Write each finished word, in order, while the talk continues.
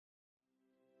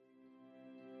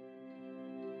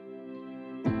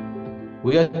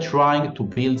we are trying to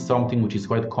build something which is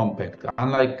quite compact.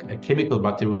 Unlike a chemical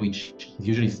battery, which is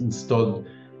usually installed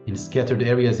in scattered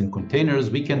areas in containers,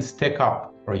 we can stack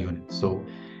up our unit. So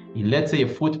in, let's say, a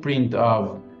footprint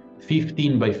of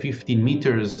 15 by 15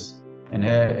 meters and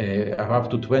up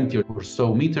to 20 or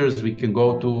so meters, we can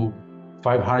go to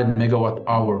 500 megawatt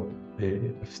hour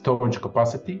storage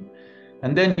capacity.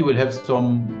 And then you will have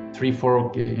some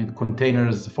 3-4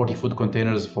 containers, 40-foot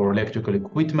containers for electrical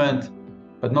equipment,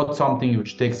 but not something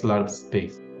which takes a lot of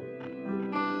space.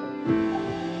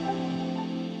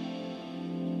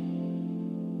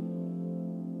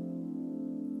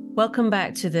 Welcome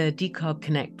back to the Decarb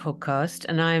Connect podcast,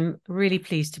 and I'm really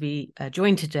pleased to be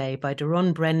joined today by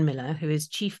Doron Brenmiller, who is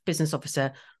Chief Business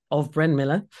Officer of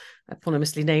Brenmiller,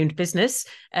 eponymously named business,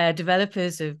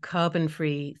 developers of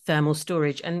carbon-free thermal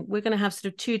storage. And we're going to have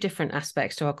sort of two different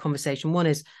aspects to our conversation. One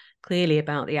is clearly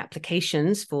about the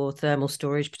applications for thermal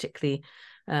storage, particularly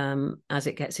as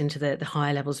it gets into the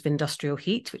higher levels of industrial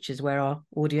heat, which is where our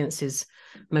audience is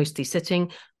mostly sitting.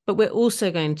 But we're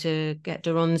also going to get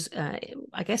Doron's,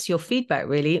 I guess, your feedback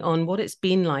really on what it's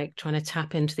been like trying to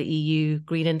tap into the EU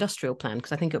Green Industrial Plan,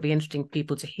 because I think it'll be interesting for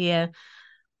people to hear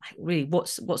really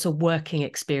what's a working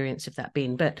experience of that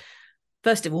been. But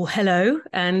first of all, hello,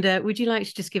 and would you like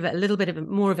to just give it a little bit of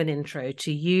more of an intro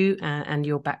to you and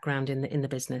your background in the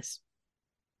business?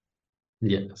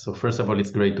 Yeah, so first of all,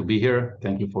 it's great to be here.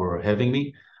 Thank you for having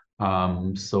me.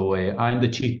 I'm the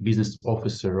Chief Business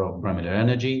Officer of Brenmiller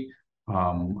Energy.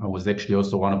 I was actually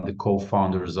also one of the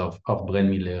co-founders of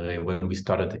Brenmiller when we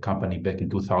started the company back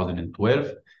in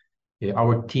 2012.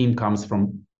 Our team comes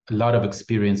from a lot of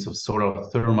experience of solar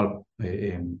thermal,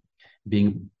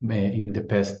 being in the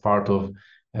past part of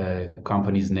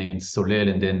companies named Solel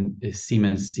and then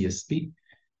Siemens CSP.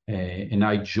 And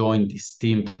I joined this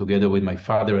team together with my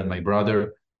father and my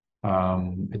brother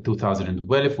in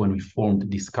 2012 when we formed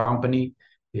this company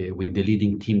with the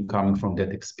leading team coming from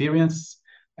that experience.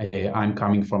 I'm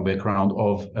coming from a background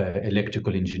of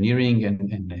electrical engineering and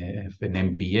an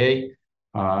MBA,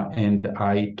 and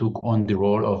I took on the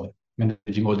role of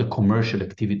managing all the commercial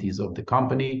activities of the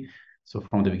company. So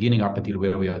from the beginning up until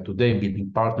where we are today,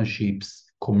 building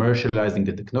partnerships, commercializing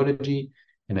the technology,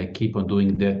 and I keep on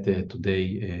doing that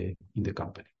today in the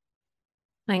company.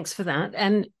 Thanks for that.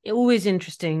 And always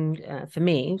interesting for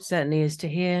me, certainly, is to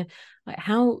hear like,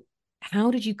 how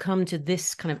did you come to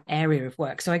this kind of area of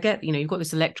work? So I get, you've got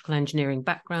this electrical engineering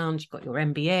background, you've got your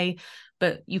MBA,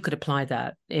 but you could apply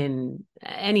that in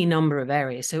any number of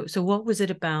areas. So what was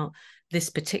it about this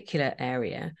particular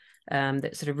area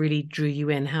that sort of really drew you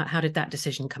in? How did that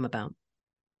decision come about?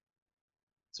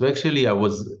 So actually, I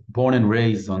was born and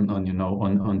raised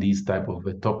on these type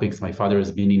of topics. My father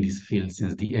has been in this field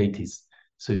since the 80s.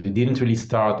 So it didn't really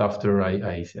start after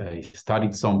I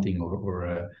studied something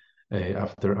or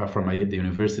after the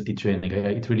university training.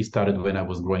 It really started when I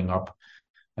was growing up,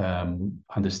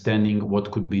 understanding what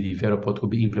could be developed, what could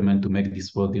be implemented to make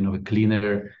this world, a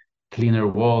cleaner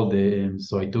world.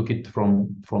 So I took it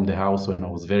from the house when I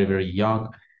was very, very young,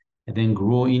 and then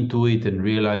grew into it and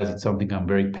realized it's something I'm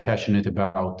very passionate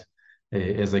about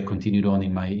as I continued on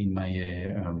in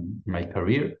my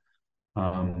career.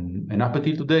 And up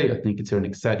until today, I think it's an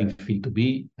exciting field to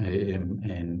be,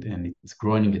 and it's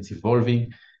growing, it's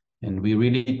evolving. And we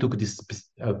really took this,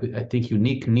 I think,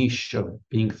 unique niche of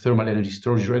being thermal energy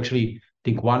storage. We're actually, I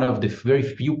think, one of the very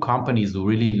few companies who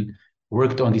really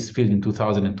worked on this field in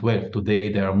 2012.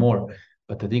 Today, there are more.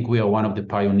 But I think we are one of the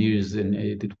pioneers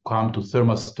to come to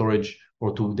thermal storage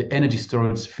or to the energy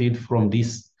storage field from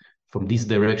this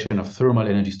direction of thermal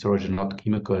energy storage and not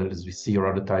chemical, as we see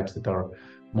other types that are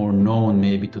more known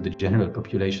maybe to the general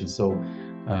population. So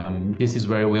this is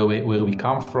where we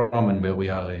come from and where we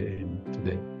are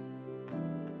today.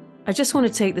 I just want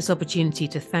to take this opportunity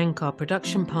to thank our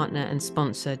production partner and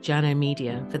sponsor, Jano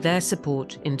Media, for their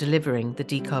support in delivering the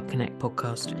Decarb Connect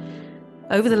podcast.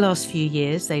 Over the last few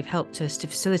years, they've helped us to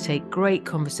facilitate great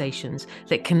conversations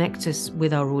that connect us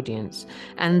with our audience,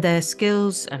 and their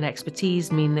skills and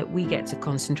expertise mean that we get to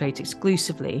concentrate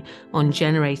exclusively on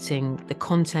generating the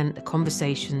content, the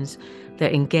conversations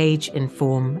that engage,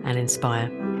 inform, and inspire.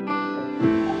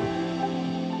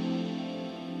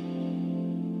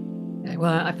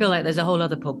 Well, I feel like there's a whole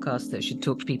other podcast that should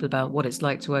talk to people about what it's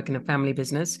like to work in a family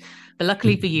business. But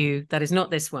luckily for you, that is not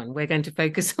this one. We're going to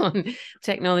focus on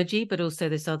technology, but also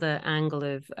this other angle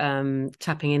of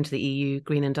tapping into the EU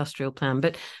Green Industrial Plan.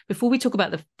 But before we talk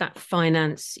about that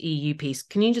finance EU piece,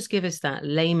 can you just give us that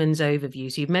layman's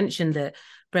overview? So you've mentioned that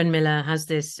Brenmiller has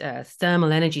this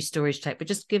thermal energy storage tech, but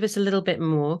just give us a little bit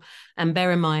more, and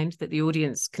bear in mind that the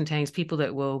audience contains people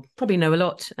that will probably know a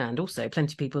lot and also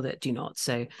plenty of people that do not.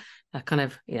 So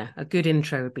a good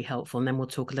intro would be helpful, and then we'll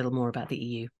talk a little more about the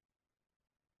EU.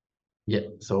 Yeah,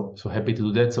 so happy to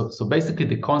do that. So basically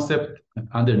the concept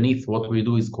underneath what we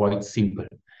do is quite simple.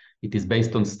 It is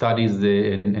based on studies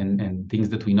and things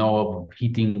that we know of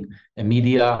heating a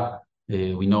media.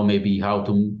 We know maybe how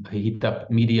to heat up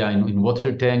media in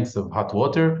water tanks of hot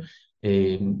water.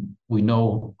 We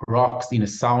know rocks in a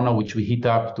sauna, which we heat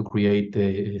up to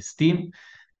create steam.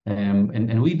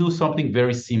 And we do something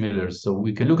very similar. So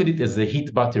we can look at it as a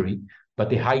heat battery,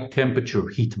 but a high temperature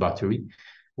heat battery.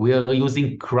 We are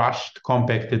using crushed,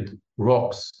 compacted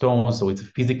rocks, stones, so it's a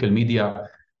physical media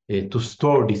to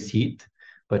store this heat,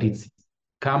 but it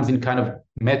comes in kind of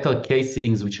metal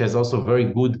casings, which has also very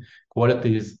good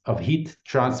qualities of heat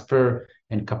transfer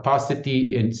and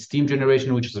capacity and steam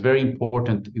generation, which is very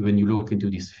important when you look into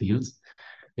these fields.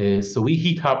 So we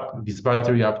heat up this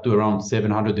battery up to around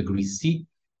 700 degrees C.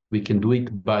 We can do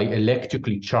it by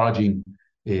electrically charging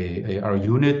our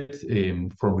unit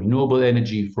from renewable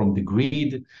energy from the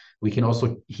grid. We can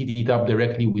also heat it up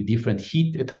directly with different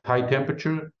heat at high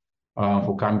temperature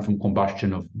for coming from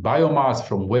combustion of biomass,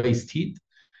 from waste heat.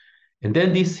 And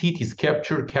then this heat is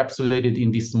captured, capsulated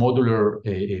in these modular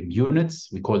units.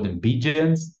 We call them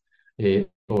BGENs,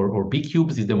 or B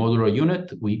cubes is the modular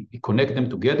unit. We connect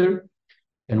them together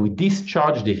and we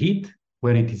discharge the heat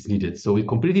when it is needed. So we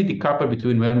completely decouple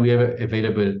between when we have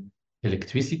available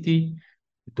electricity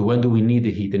to when do we need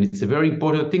the heat. And it's a very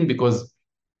important thing because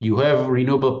you have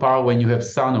renewable power when you have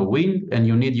sun or wind, and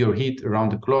you need your heat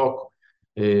around the clock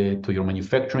to your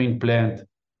manufacturing plant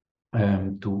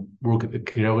to work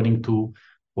according to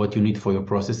what you need for your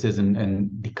processes and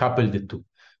decouple the two.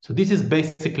 So this is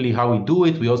basically how we do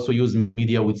it. We also use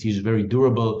media which is very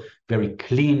durable, very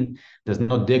clean, does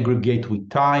not degrade with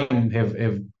time,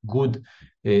 have good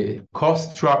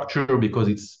cost structure because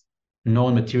it's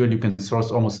known material you can source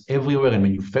almost everywhere and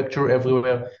manufacture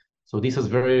everywhere. So these are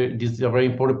very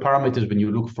important parameters when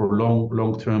you look for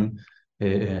long-term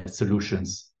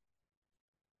solutions.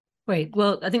 Great.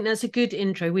 Well, I think that's a good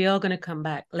intro. We are going to come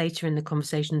back later in the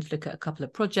conversation to look at a couple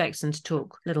of projects and to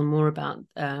talk a little more about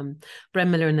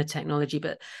Brenmiller and the technology.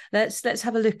 But let's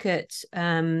have a look at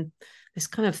this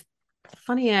kind of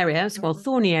funny area, well,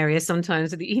 thorny area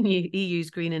sometimes of the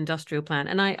EU's Green Industrial Plan.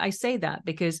 And I say that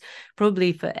because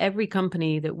probably for every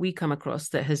company that we come across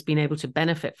that has been able to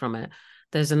benefit from it,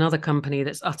 there's another company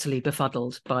that's utterly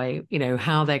befuddled by,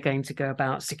 how they're going to go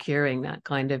about securing that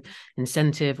kind of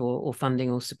incentive or funding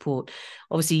or support.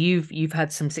 Obviously, you've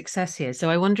had some success here. So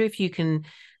I wonder if you can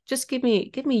just give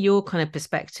me your kind of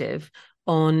perspective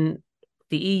on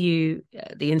the EU,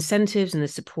 the incentives and the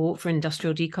support for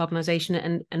industrial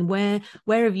decarbonisation, and where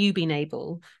have you been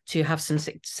able to have some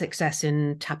success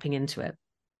in tapping into it?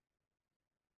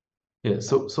 Yeah,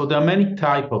 so there are many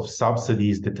types of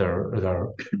subsidies that are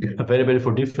available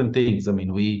for different things. I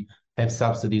mean, we have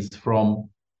subsidies from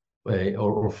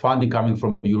or funding coming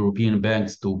from European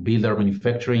banks to build our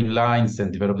manufacturing lines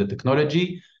and develop the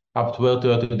technology, up to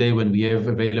today when we have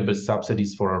available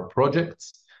subsidies for our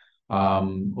projects.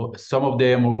 Some of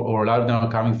them or a lot of them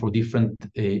are coming for different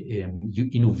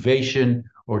innovation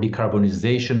or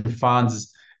decarbonization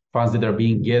funds that are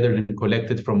being gathered and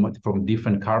collected from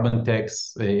different carbon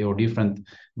tax or different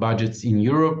budgets in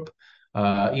Europe,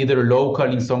 either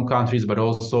local in some countries, but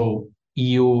also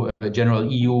EU, general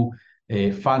EU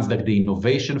funds like the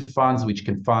innovation funds, which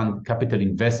can fund capital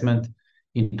investment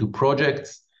into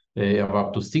projects of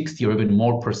up to 60 or even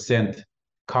more %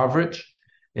 coverage.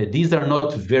 These are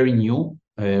not very new,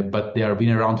 but they have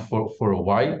been around for a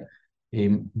while.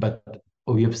 But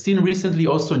we have seen recently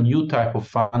also new type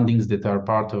of fundings that are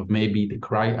part of maybe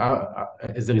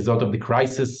as a result of the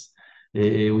crisis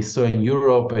we saw in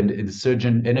Europe and the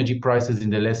surging energy prices in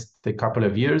the last couple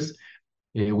of years.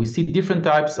 We see different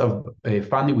types of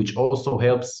funding, which also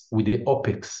helps with the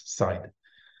OPEX side.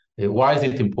 Why is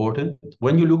it important?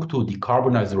 When you look to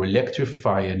decarbonize or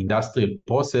electrify an industrial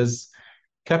process,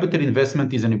 capital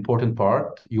investment is an important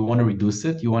part. You want to reduce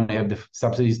it. You want to have the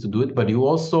subsidies to do it, but you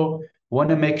also want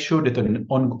to make sure that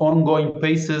on ongoing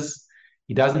basis,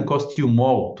 it doesn't cost you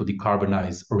more to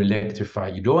decarbonize or electrify.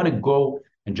 You don't want to go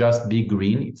and just be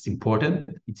green. It's important.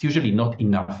 It's usually not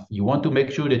enough. You want to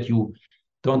make sure that you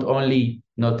don't only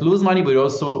not lose money, but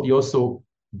you also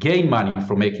gain money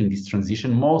from making this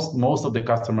transition. Most of the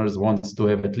customers want to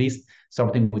have at least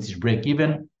something which is break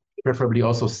even, preferably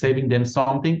also saving them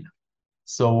something.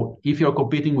 So if you're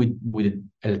competing with an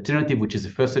alternative, which is a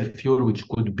fossil fuel, which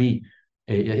could be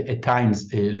at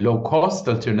times a low cost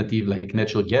alternative like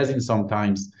natural gas in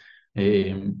sometimes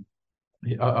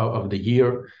of the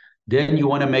year, then you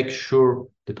want to make sure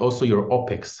that also your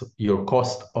OPEX, your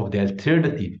cost of the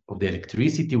alternative of the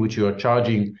electricity which you are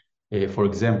charging, for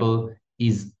example,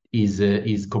 is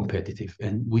competitive.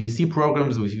 And we see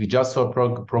programs. We just saw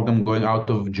a program going out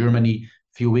of Germany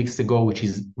a few weeks ago, which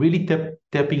is really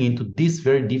tapping into this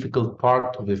very difficult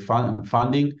part of the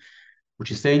funding,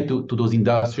 which is saying to those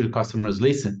industrial customers,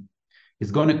 listen,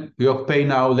 you'll pay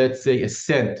now, let's say, a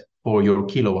cent for your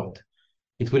kilowatt.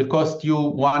 It will cost you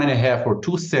 1.5 or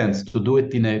 2 cents to do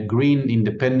it in a green,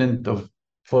 independent of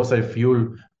fossil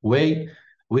fuel way.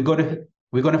 We're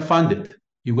gonna fund it.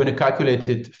 You're gonna calculate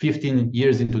it 15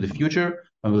 years into the future,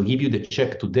 and we'll give you the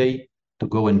check today to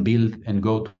go and build and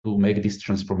go to make this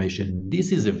transformation.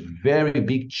 This is a very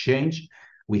big change.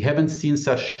 We haven't seen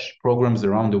such programs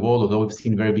around the world, although we've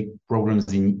seen very big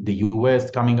programs in the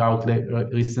US coming out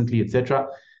recently, etc.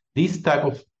 This type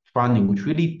of funding, which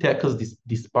really tackles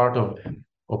this part of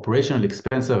operational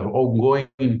expense of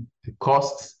ongoing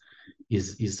costs,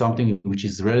 is something which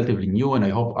is relatively new, and I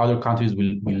hope other countries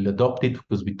will adopt it,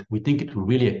 because we think it will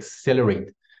really accelerate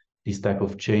this type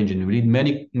of change. And we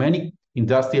need many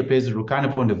industrial players who are kind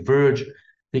of on the verge,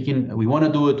 thinking we want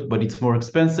to do it, but it's more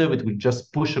expensive. It will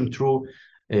just push them through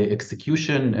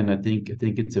execution, and I think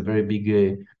it's a very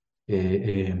big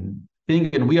thing.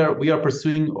 And we are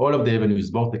pursuing all of the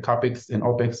avenues, both the capex and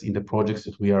opex, in the projects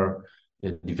that we are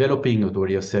developing or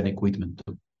we are selling equipment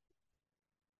to.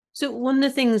 So one of the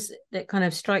things that kind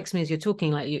of strikes me as you're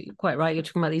talking, like you're quite right, you're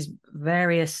talking about these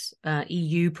various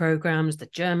EU programs, the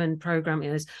German program,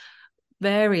 there's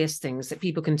various things that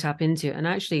people can tap into, and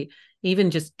actually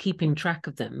even just keeping track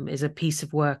of them is a piece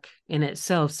of work in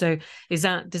itself. So does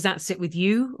that sit with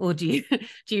you, or do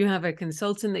you have a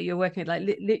consultant that you're working with, like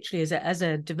literally as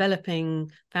a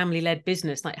developing family-led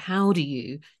business, like how do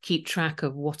you keep track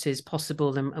of what is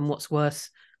possible and what's worth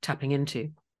tapping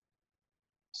into?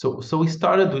 So we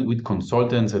started with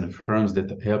consultants and firms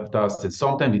that helped us, and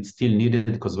sometimes it's still needed,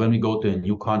 because when we go to a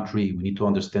new country, we need to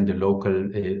understand the local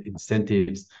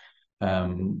incentives.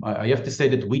 I have to say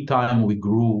that with time, we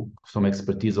grew some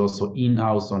expertise also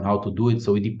in-house on how to do it.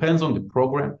 So it depends on the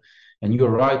program. And you're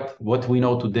right, what we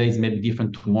know today is maybe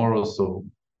different tomorrow. So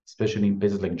especially in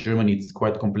places like Germany, it's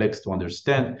quite complex to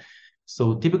understand.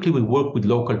 So typically we work with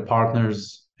local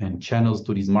partners and channels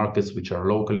to these markets which are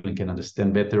local and can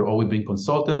understand better, or we bring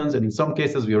consultants. And in some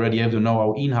cases, we already have to know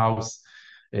our in-house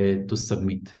to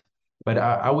submit. But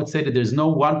I would say that there's no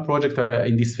one project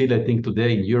in this field, I think,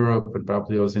 today in Europe and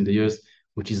probably also in the US,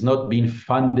 which is not being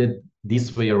funded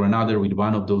this way or another with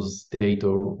one of those state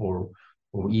or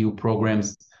EU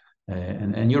programs.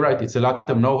 And you're right, it's a lot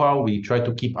of know-how. We try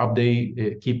to keep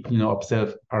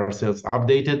ourselves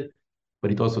updated,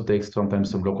 but it also takes sometimes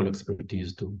some local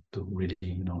expertise to really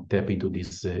tap into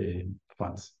these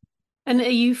funds. And are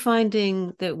you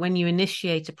finding that when you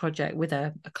initiate a project with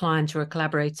a client or a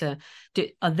collaborator,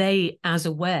 are they as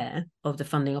aware of the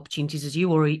funding opportunities as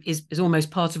you, or is almost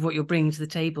part of what you're bringing to the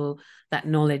table that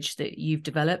knowledge that you've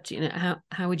developed?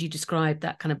 How would you describe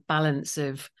that kind of balance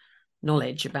of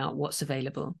knowledge about what's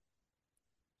available?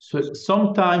 So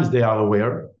sometimes they are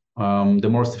aware. The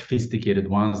more sophisticated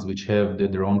ones, which have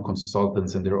their own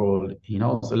consultants and they're all,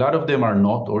 so a lot of them are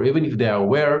not, or even if they are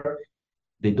aware,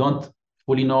 they don't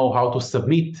fully know how to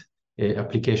submit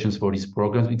applications for these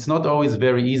programs. It's not always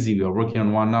very easy. We are working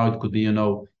on one now. It could be,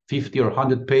 50 or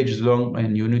 100 pages long,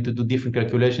 and you need to do different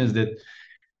calculations that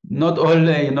not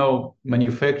all,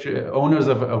 owners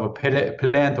of a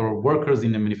plant or workers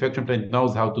in a manufacturing plant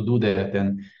knows how to do that.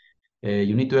 And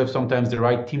you need to have sometimes the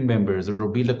right team members or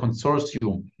build a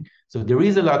consortium. So there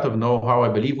is a lot of know-how. I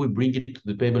believe we bring it to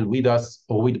the table with us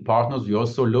or with partners. We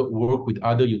also work with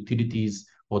other utilities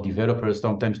or developers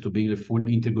sometimes to build a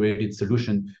fully integrated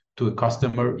solution to a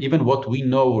customer. Even what we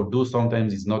know or do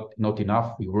sometimes is not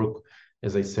enough. We work,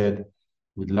 as I said,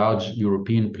 with large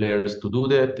European players to do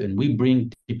that. And we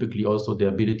bring typically also the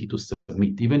ability to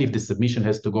submit. Even if the submission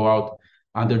has to go out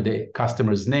under the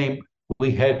customer's name,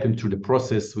 we help him through the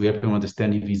process. We help him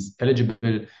understand if he's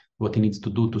eligible, what he needs to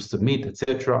do to submit,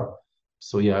 etc.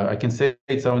 So yeah, I can say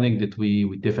it's something that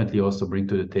we definitely also bring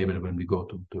to the table when we go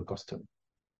to a customer.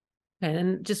 Okay,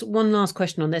 and just one last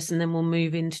question on this, and then we'll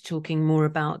move into talking more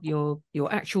about your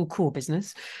actual core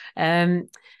business.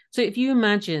 So if you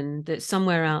imagine that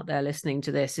somewhere out there listening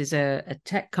to this is a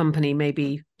tech company,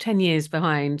 maybe 10 years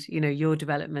behind, your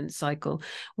development cycle,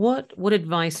 what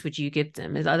advice would you give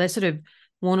them? Are there sort of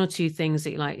one or two things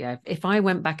that you're like, yeah, if I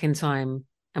went back in time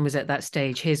and was at that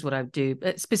stage, here's what I'd do,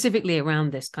 but specifically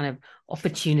around this kind of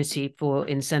opportunity for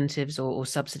incentives or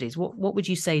subsidies, what would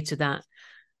you say to that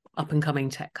up-and-coming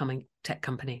tech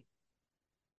company?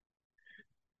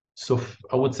 So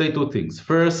I would say two things.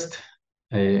 First,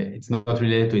 it's not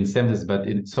related to incentives, but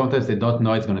sometimes they don't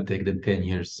know it's going to take them 10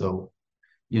 years. So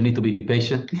you need to be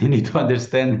patient. You need to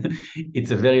understand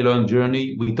it's a very long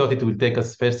journey. We thought it would take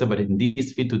us faster, but in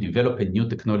this field, to develop a new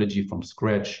technology from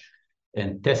scratch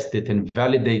and test it and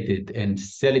validate it and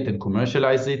sell it and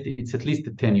commercialize it, it's at least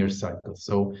a 10-year cycle.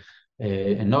 So,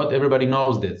 and not everybody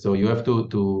knows that. So you have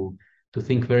to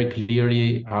think very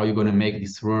clearly how you're going to make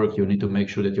this work. You need to make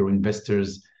sure that your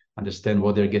investors understand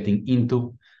what they're getting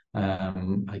into.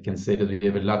 I can say that we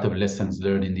have a lot of lessons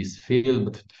learned in this field,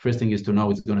 but the first thing is to know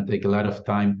it's going to take a lot of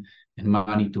time and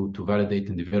money to validate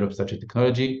and develop such a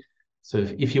technology. So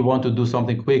if you want to do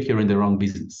something quick, you're in the wrong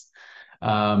business.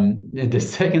 The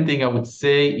second thing I would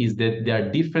say is that there are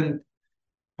different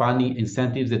funding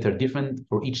incentives that are different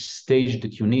for each stage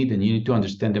that you need, and you need to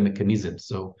understand the mechanism.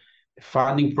 So a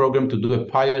funding program to do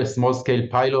a small-scale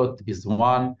pilot is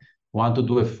one to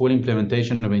do a full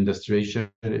implementation of industry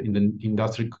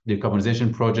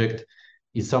decarbonization project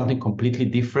is something completely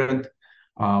different.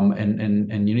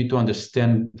 And you need to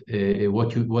understand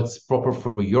what's proper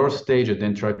for your stage and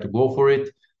then try to go for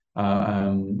it.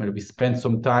 We spent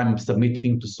some time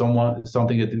submitting to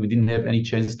something that we didn't have any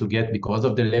chance to get because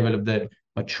of the level of the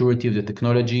maturity of the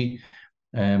technology.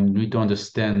 You need to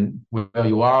understand where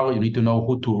you are. You need to know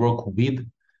who to work with,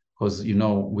 because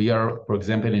we are, for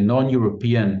example, a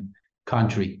non-European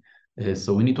country.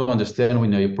 So we need to understand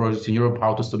when your projects in Europe,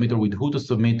 how to submit or with who to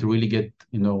submit to really get,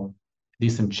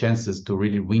 decent chances to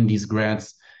really win these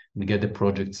grants and get the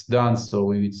projects done.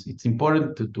 So it's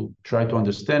important to try to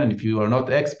understand. And if you are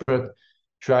not expert,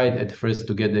 try it at first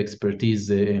to get the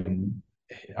expertise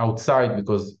outside,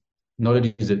 because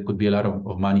knowledge could be a lot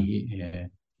of money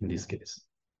in this case.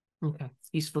 Okay,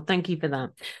 useful. Thank you for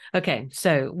that. Okay,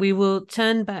 so we will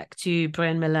turn back to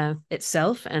Brenmiller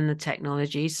itself and the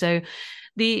technology. So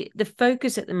the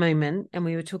focus at the moment, and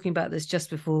we were talking about this just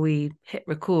before we hit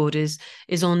record, is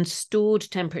on stored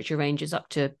temperature ranges up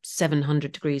to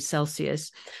 700 degrees Celsius.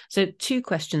 So two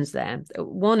questions there.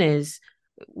 One is,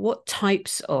 what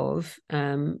types of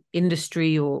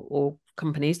industry or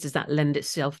companies does that lend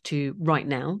itself to right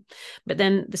now? But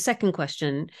then the second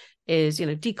question is,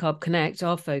 Decarb Connect,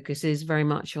 our focus is very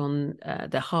much on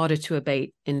the harder to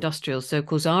abate industrials. So of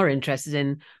course our interest is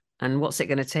in, and what's it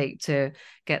going to take to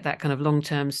get that kind of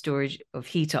long-term storage of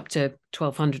heat up to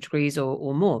 1200 degrees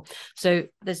or more. So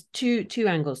there's two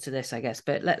angles to this, I guess,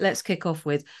 but let's kick off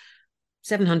with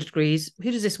 700 degrees.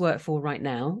 Who does this work for right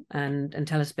now? And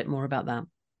tell us a bit more about that.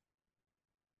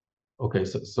 Okay,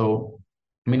 so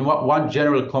one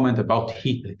general comment about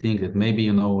heat, I think that maybe,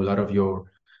 a lot of your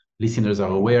listeners are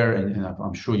aware, and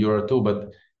I'm sure you are too, but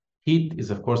heat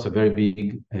is, of course, a very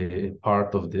big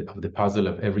part of the puzzle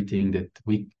of everything that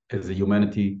we as a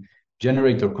humanity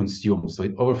generate or consume. So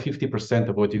over 50%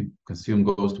 of what you consume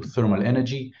goes to thermal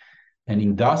energy, and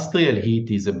industrial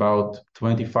heat is about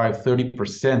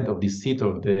 25-30% of this heat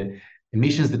of the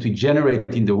emissions that we generate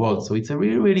in the world. So it's a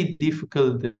really, really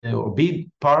difficult or big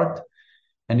part,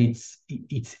 and it's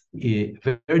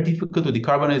very difficult to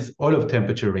decarbonize all of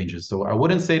temperature ranges. So I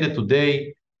wouldn't say that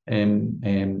today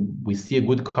we see a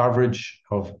good coverage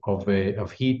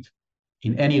of heat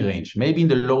in any range. Maybe in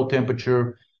the low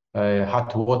temperature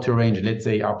hot water range, let's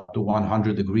say up to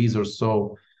 100 degrees or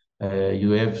so,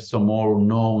 you have some more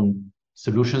known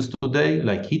solutions today,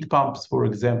 like heat pumps, for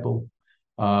example.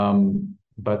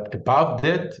 But above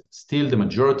that, still the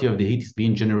majority of the heat is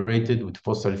being generated with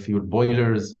fossil fuel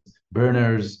boilers,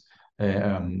 burners,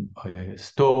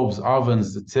 stoves,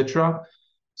 ovens, etc.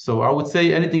 So I would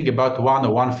say anything about 1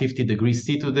 or 150 degrees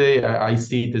C today, I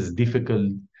see it as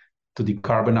difficult to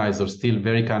decarbonize, or still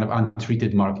very kind of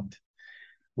untreated market.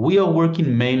 We are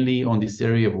working mainly on this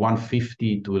area of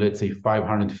 150 to, let's say,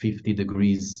 550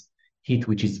 degrees heat,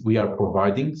 which is we are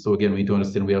providing. So again, we need to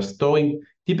understand we are storing.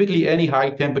 Typically, any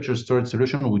high temperature storage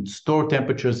solution would store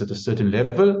temperatures at a certain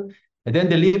level and then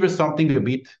deliver something a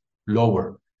bit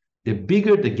lower. The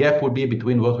bigger the gap would be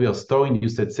between what we are storing, you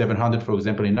said 700, for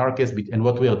example, in our case, and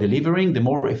what we are delivering, the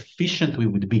more efficient we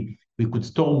would be. We could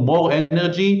store more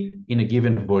energy in a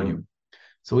given volume.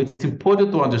 So it's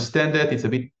important to understand that. It's a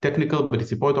bit technical, but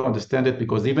it's important to understand it,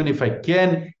 because even if I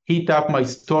can heat up my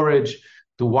storage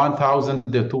to 1000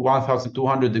 to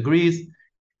 1200 degrees,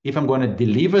 if I'm going to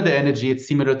deliver the energy at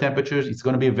similar temperatures, it's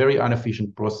going to be a very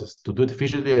inefficient process. To do it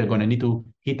efficiently, I'm going to need to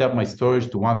heat up my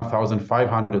storage to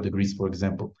 1500 degrees, for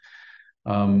example.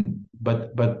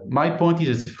 But my point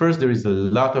is, first, there is a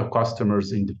lot of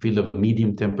customers in the field of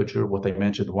medium temperature, what I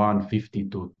mentioned, 150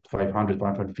 to 500,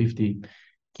 550,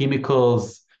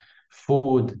 chemicals,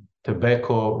 food,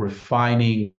 tobacco,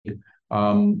 refining,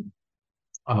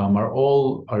 are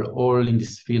all in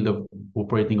this field of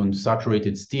operating on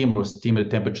saturated steam or steam at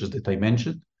temperatures that I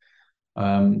mentioned.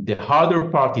 The harder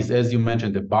part is, as you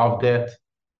mentioned, above that.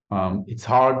 It's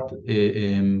hard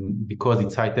because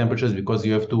it's high temperatures, because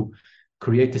you have to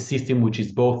create a system which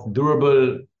is both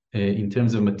durable in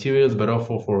terms of materials, but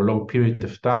also for a long period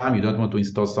of time. You don't want to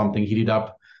install something, heat it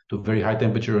up to a very high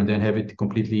temperature, and then have it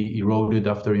completely eroded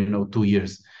after 2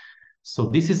 years. So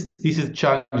this is a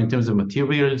challenge in terms of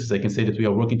materials. I can say that we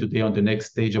are working today on the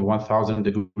next stage of 1,000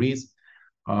 degrees,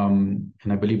 and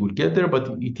I believe we'll get there. But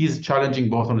it is challenging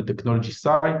both on the technology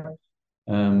side.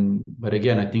 But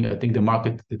again, I think the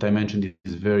market that I mentioned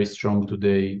is very strong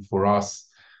today for us.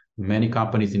 Many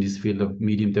companies in this field of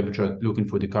medium temperature are looking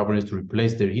for decarbonizers to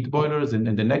replace their heat boilers, and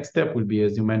the next step will be,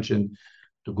 as you mentioned,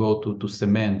 to go to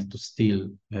cement, to steel,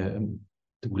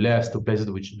 to glass, to places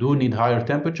which do need higher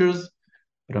temperatures.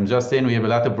 But I'm just saying we have a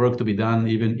lot of work to be done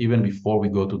even before we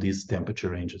go to these temperature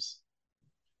ranges.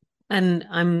 And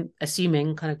I'm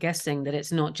assuming, kind of guessing, that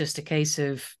it's not just a case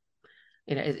of,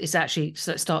 it's actually,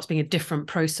 so it starts being a different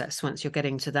process once you're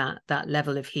getting to that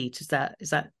level of heat. Is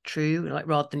that true? Like,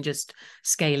 rather than just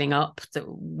scaling up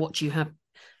what you have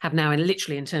now, in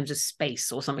literally in terms of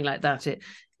space or something like that,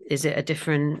 is it a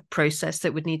different process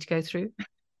that would need to go through?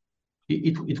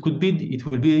 It will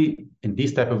be in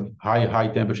this type of high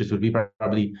temperatures, will be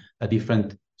probably a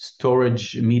different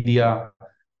storage media.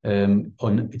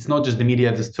 It's not just the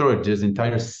media, the storage, there's an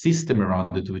entire system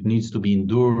around it. It needs to be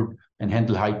endured and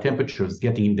handle high temperatures,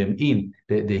 getting them in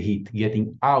the heat,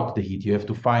 getting out the heat. You have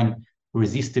to find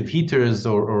resistive heaters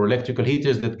or electrical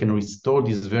heaters that can restore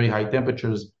these very high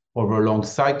temperatures over long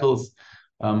cycles.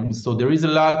 So there is a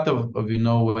lot of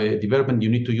development. You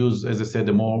need to use, as I said,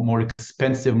 the more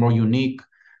expensive, more unique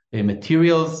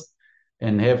materials,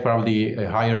 and have probably a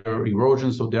higher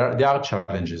erosion. So there are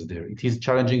challenges there. It is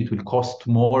challenging. It will cost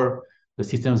more. The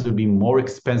systems will be more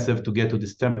expensive to get to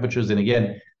these temperatures. And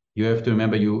again, you have to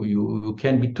remember, you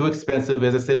can't be too expensive.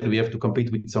 As I said, we have to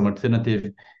compete with some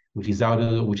alternative, which is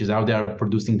out there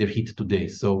producing their heat today.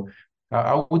 So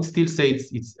I would still say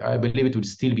I believe it will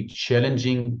still be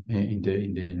challenging in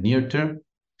the near term.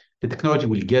 The technology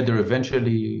will get there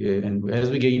eventually, and as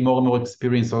we gain more and more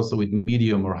experience also with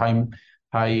medium or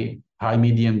high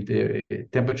medium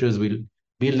temperatures, we'll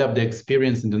build up the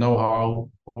experience and the know-how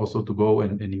also to go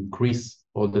and increase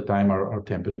all the time our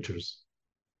temperatures.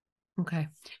 Okay.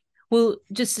 Well,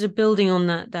 just sort of building on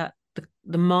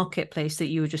the marketplace that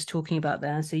you were just talking about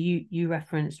there. So you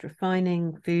referenced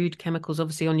refining, food, chemicals,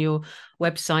 obviously on your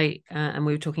website, and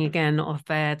we were talking again off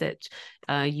air that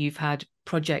you've had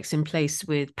projects in place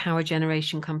with power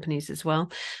generation companies as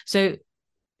well. So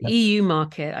EU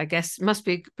market, I guess, must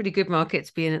be a pretty good market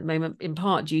to be in at the moment, in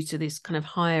part due to this kind of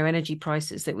higher energy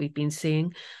prices that we've been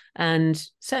seeing. And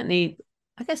certainly,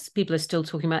 I guess people are still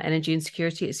talking about energy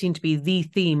insecurity. It seemed to be the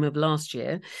theme of last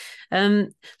year.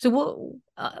 So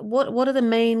what are the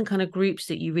main kind of groups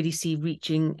that you really see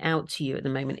reaching out to you at the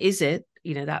moment? Is it,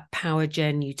 that power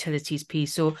gen utilities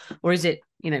piece, or is it,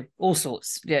 all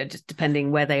sorts, just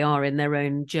depending where they are in their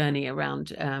own journey around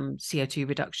CO2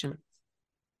 reduction?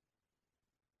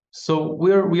 So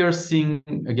we are seeing,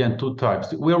 again, two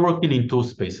types. We are working in two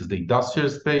spaces, the industrial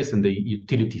space and the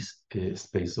utility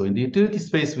space. So in the utility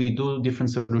space, we do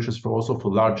different solutions for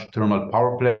large thermal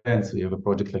power plants. We have a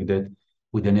project like that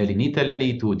with Enel in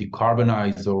Italy to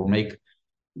decarbonize or make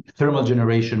thermal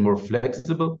generation more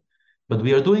flexible. But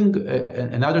we are doing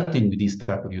another thing with these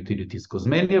type of utilities, because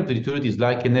many of the utilities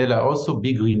like Enel are also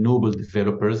big renewable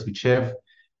developers, which have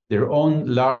their own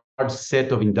large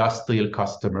set of industrial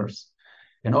customers.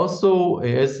 And also,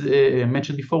 as I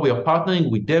mentioned before, we are partnering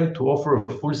with them to offer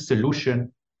a full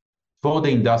solution for the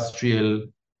industrial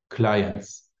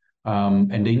clients.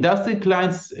 And the industrial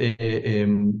clients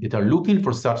that are looking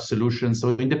for such solutions.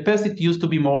 So in the past, it used to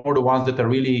be more the ones that are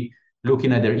really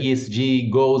looking at their ESG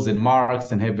goals and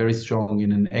marks and have very strong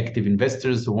and active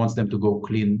investors who wants them to go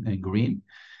clean and green.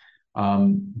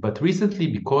 But recently,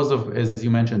 because of, as you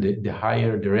mentioned,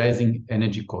 the rising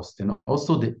energy cost and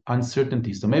also the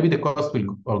uncertainty. So maybe the costs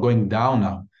are going down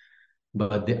now,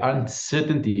 but the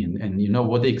uncertainty and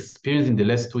what they experienced in the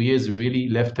last 2 years really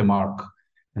left a mark.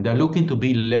 And they're looking to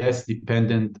be less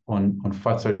dependent on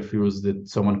fossil fuels that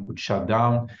someone could shut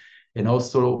down, and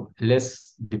also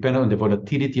less dependent on the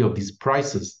volatility of these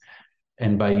prices.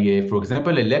 And by, for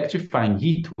example, electrifying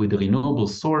heat with a renewable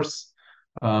source,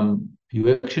 you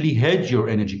actually hedge your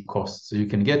energy costs. So you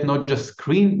can get not just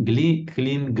clean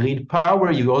green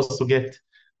power, you also get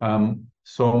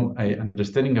some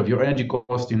understanding of your energy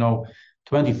cost,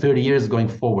 20, 30 years going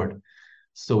forward.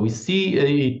 So we see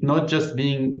it not just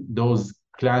being those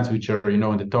clients which are, in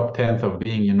the top 10th of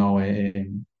being,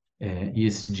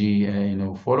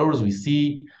 ESG, followers. We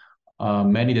see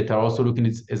many that are also looking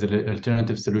at as an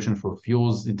alternative solution for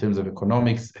fuels in terms of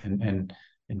economics and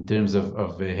in terms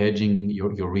of hedging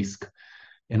your risk.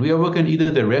 And we are working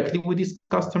either directly with these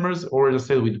customers or, as I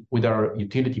said, with our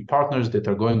utility partners that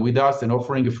are going with us and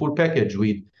offering a full package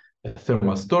with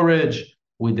thermal storage,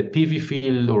 with the PV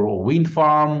field or wind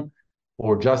farm,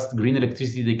 or just green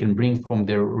electricity they can bring from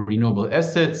their renewable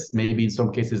assets. Maybe in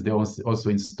some cases they also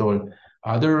install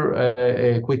other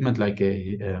equipment like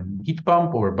a heat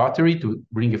pump or a battery to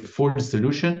bring a full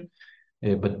solution.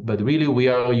 But really, we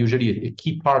are usually a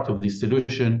key part of this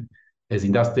solution, as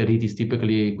industrial heat is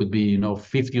typically could be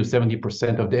 50 or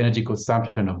 70% of the energy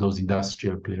consumption of those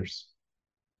industrial players.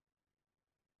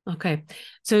 Okay,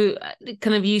 so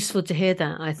kind of useful to hear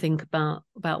that, I think, about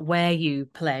where you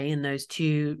play in those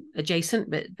two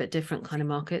adjacent but different kind of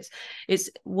markets.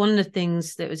 It's one of the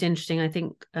things that was interesting, I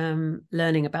think,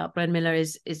 learning about Brenmiller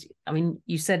is I mean,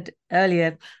 you said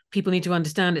earlier people need to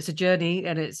understand it's a journey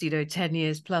and it's 10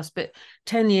 years plus, but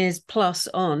 10 years plus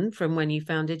on from when you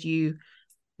founded, you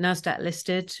NASDAQ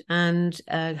listed and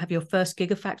have your first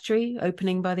gigafactory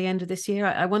opening by the end of this year.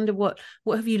 I wonder what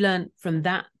have you learned from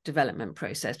that development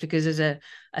process? Because there's a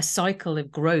cycle of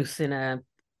growth in a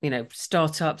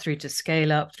startup through to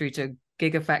scale up through to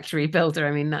gigafactory builder.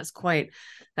 I mean, that's quite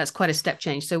a step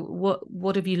change. So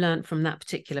what have you learned from that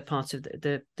particular part of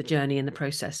the journey and the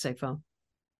process so far?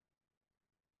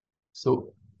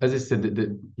 So as I said,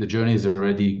 the journey is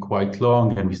already quite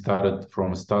long, and we started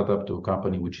from a startup to a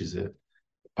company which is a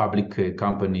public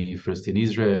company, first in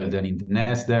Israel, then in the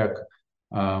NASDAQ.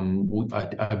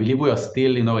 I believe we are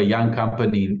still, a young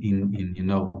company in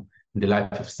the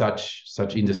life of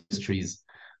such industries.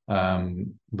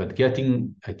 But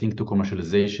getting, I think, to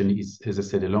commercialization is, as I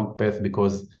said, a long path,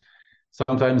 because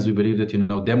sometimes we believe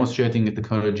that, demonstrating a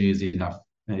technology is enough.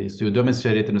 So you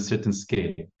demonstrate it on a certain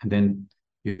scale, and then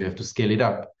you have to scale it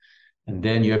up. And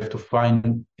then you have to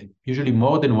find usually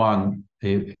more than one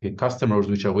customers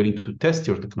which are willing to test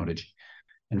your technology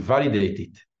and validate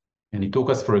it. And it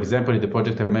took us, for example, in the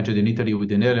project I mentioned in Italy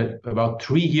with Enel, about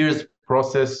 3 years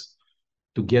process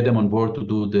to get them on board to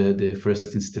do the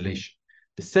first installation.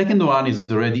 The second one is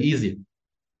already easier.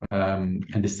 And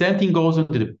the same thing goes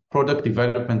into the product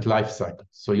development lifecycle.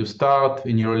 So you start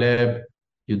in your lab,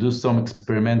 you do some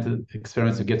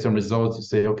experiments, you get some results, you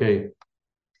say, okay,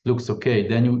 looks okay.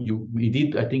 Then we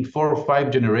did, I think, 4 or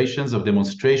 5 generations of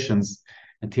demonstrations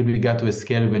until we got to a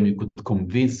scale when we could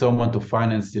convince someone to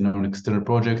finance, an external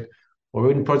project, or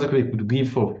even project we could give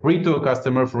for free to a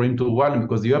customer for him to run,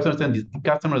 because you have to understand these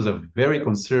customers are very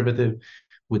conservative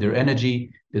with their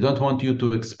energy. They don't want you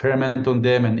to experiment on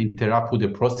them and interrupt with the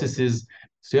processes.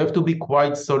 So you have to be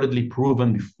quite solidly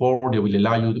proven before they will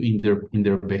allow you in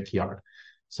their backyard.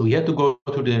 So we had to go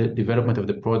through the development of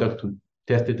the product to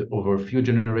test it over a few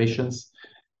generations.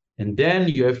 And then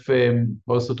you have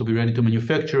also to be ready to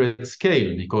manufacture at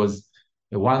scale, because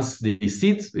once they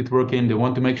see it working, they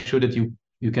want to make sure that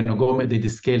you can go at the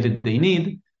scale that they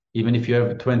need, even if you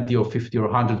have 20 or 50 or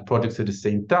 100 projects at the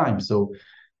same time. So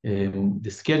the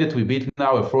scale that we built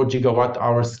now, a 4 gigawatt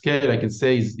hour scale, I can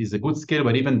say is a good scale,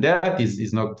 but even that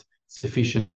is not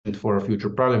sufficient for a future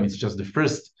problem. It's just the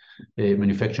first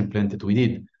manufacturing plant that we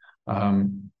did.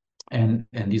 And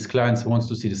these clients wants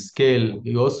to see the scale.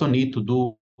 You also need to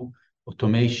do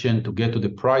automation to get to the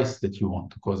price that you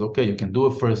want, because, okay, you can do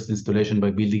a first installation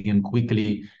by building them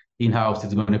quickly in-house.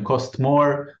 It's going to cost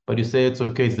more, but you say it's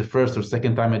okay, it's the first or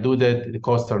second time I do that, the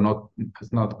costs are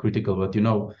not critical. But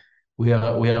we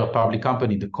are a public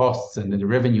company, the costs and the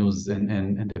revenues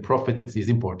and the profits is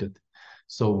important.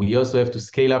 So we also have to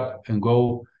scale up and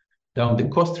go down the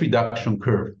cost reduction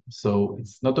curve. So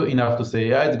it's not enough to say,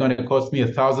 it's going to cost me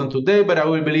 1,000 today, but I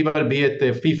will believe I'll be at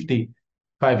 50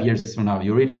 5 years from now.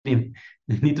 You really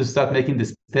need to start making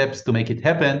the steps to make it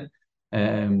happen.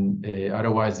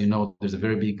 Otherwise, there's a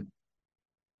very big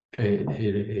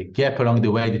a gap along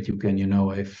the way that you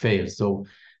can, fail. So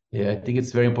I think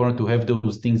it's very important to have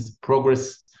those things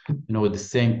progress, at the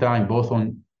same time, both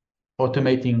on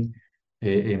automating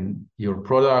your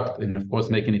product and, of course,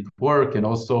 making it work, and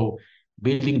also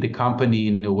building the company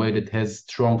in a way that has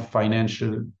strong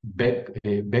financial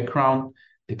background.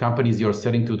 The companies you're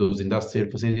selling to, those industrial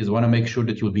facilities, want to make sure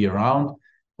that you'll be around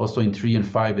also in 3 and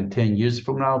 5 and 10 years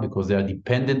from now, because they are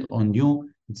dependent on you.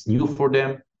 It's new for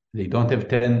them. They don't have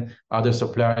 10 other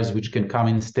suppliers which can come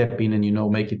in, step in,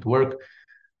 and make it work.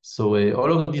 So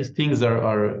all of these things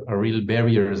are real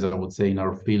barriers, I would say, in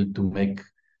our field to make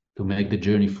the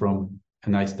journey from a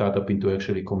nice startup into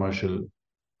actually commercial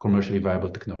commercially viable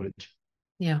technology.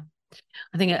 Yeah.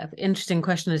 I think an interesting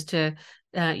question as to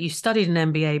you studied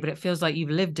an MBA, but it feels like you've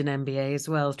lived an MBA as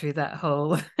well through that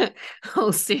whole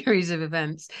whole series of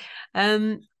events.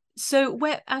 So,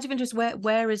 where, out of interest,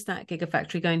 where is that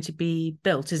gigafactory going to be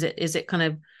built? Is it kind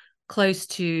of close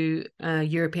to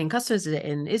European customers? Is it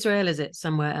in Israel? Is it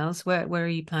somewhere else? Where are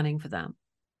you planning for that?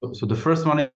 So the first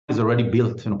one is already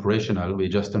built and operational. We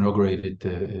just inaugurated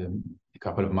a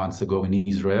couple of months ago in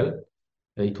Israel.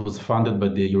 It was funded by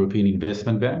the European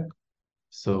Investment Bank.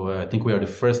 So I think we are the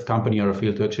first company in our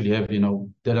field to actually have,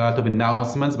 there are a lot of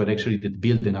announcements, but actually that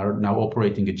built and are now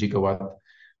operating a gigawatt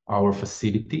hour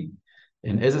facility.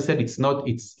 And as I said,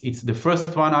 it's the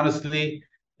first one, honestly.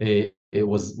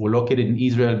 We're located in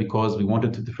Israel because we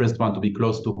wanted the first one to be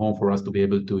close to home for us to be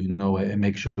able to,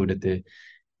 make sure that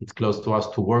it's close to us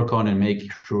to work on and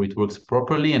make sure it works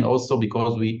properly. And also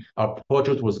because our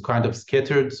project was kind of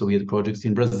scattered. So we had projects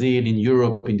in Brazil, in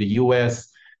Europe, in the US.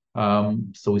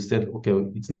 So we said, okay,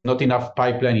 it's not enough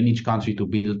pipeline in each country to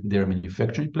build their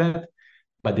manufacturing plant.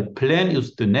 But the plan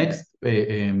is the next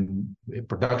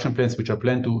production plants, which are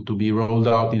planned to be rolled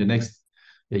out in the next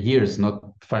years, not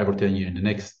 5 or 10 years. In the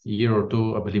next year or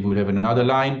two, I believe we'll have another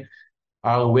line,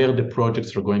 are where the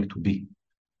projects are going to be.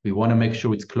 We want to make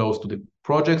sure it's close to the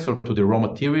projects or to the raw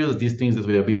materials. These things that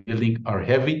we are building are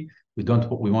heavy. We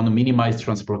want to minimize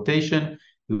transportation.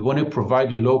 We want to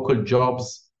provide local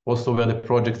jobs also where the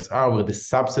projects are, where the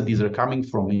subsidies are coming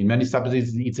from. In many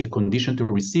subsidies, it's a condition to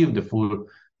receive the full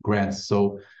grants.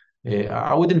 So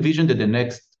I would envision that the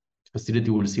next facility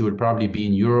we'll see will probably be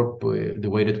in Europe, the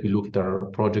way that we look at our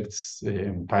projects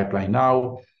pipeline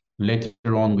now.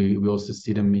 Later on, we also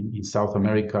see them in South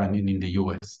America and in the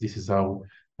US. This is how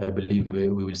I believe we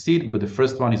will see it, but the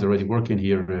first one is already working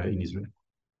here in Israel.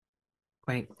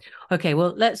 Great. Okay,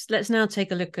 well, let's now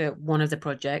take a look at one of the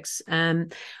projects.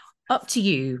 Up to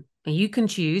you. You can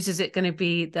choose. Is it going to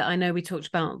be that, I know we talked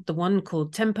about the one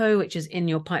called Tempo, which is in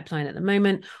your pipeline at the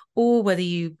moment, or whether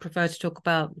you prefer to talk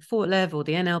about Fort Lev or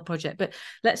the NL project, but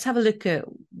let's have a look at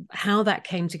how that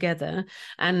came together.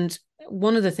 And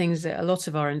one of the things that a lot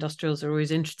of our industrials are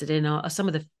always interested in are some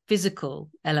of the physical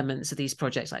elements of these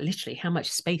projects, like literally how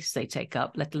much space they take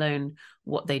up, let alone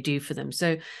what they do for them.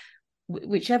 So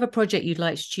whichever project you'd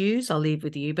like to choose, I'll leave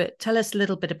with you, but tell us a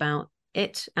little bit about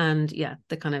it and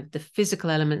the kind of the physical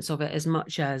elements of it as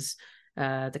much as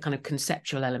the kind of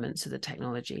conceptual elements of the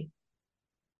technology.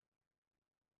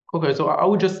 Okay, so I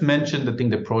would just mention, I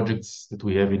think, the projects that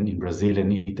we have in Brazil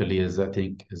and Italy as a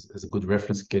good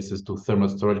reference cases to thermal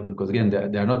storage, because again,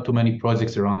 there are not too many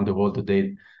projects around the world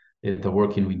today that are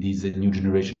working with these new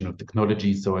generation of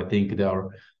technology. So I think there are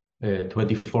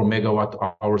 24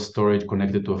 megawatt hour storage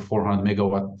connected to a 400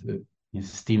 megawatt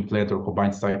steam plant or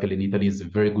combined cycle in Italy is a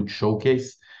very good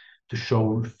showcase to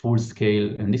show full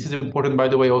scale. And this is important, by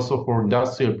the way, also for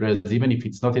industrial players, even if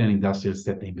it's not in an industrial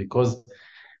setting, because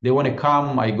they want to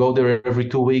come. I go there every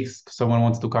 2 weeks. Someone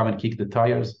wants to come and kick the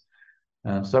tires.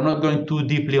 So I'm not going too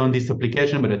deeply on this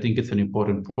application, but I think it's an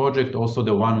important project. Also,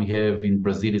 the one we have in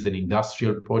Brazil is an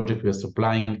industrial project. We are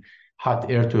supplying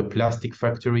hot air to a plastic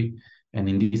factory. And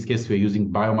in this case, we're using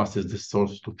biomass as the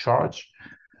source to charge.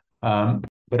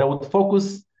 But I would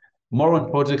focus more on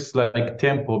projects like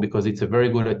Tempo, because it's a very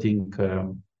good, I think,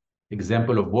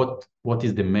 example of what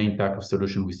is the main type of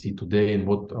solution we see today and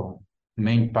what our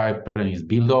main pipeline is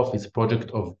built off. It's a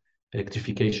project of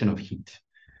electrification of heat.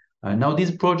 Now,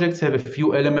 these projects have a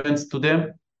few elements to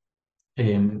them.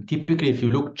 Typically, if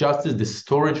you look just at the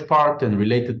storage part and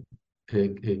related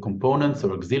components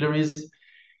or auxiliaries,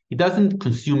 it doesn't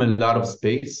consume a lot of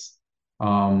space.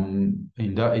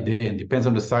 It depends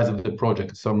on the size of the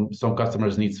project. Some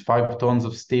customers need 5 tons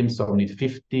of steam, some need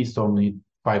 50, some need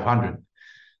 500.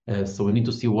 So we need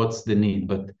to see what's the need.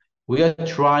 But we are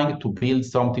trying to build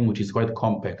something which is quite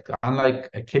compact. Unlike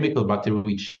a chemical battery,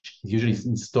 which is usually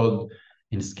installed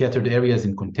in scattered areas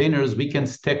in containers, we can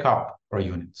stack up our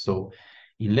unit. So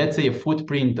in, let's say, a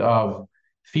footprint of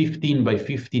 15 by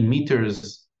 15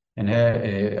 meters, and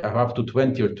up to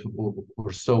 20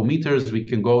 or so meters, we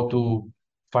can go to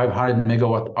 500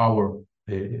 megawatt hour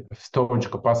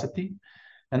storage capacity.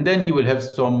 And then you will have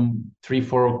some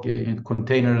 3-4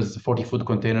 containers, 40-foot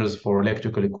containers for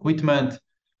electrical equipment,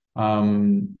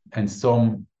 and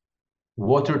some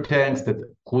water tanks that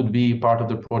could be part of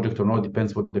the project or not,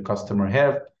 depends what the customer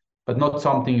have, but not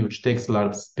something which takes a lot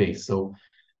of space. So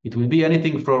it will be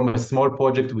anything from a small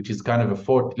project, which is kind of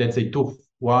let's say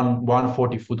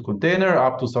 140-foot container,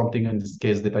 up to something in this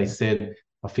case that I said,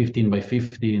 a 15 by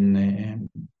 15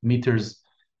 meters,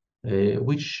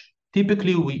 which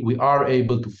typically we are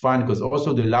able to find, because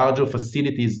also the larger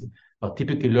facilities are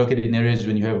typically located in areas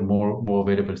when you have more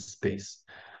available space.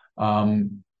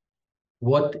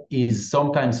 What is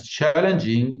sometimes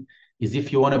challenging is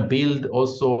if you want to build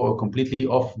also a completely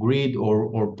off-grid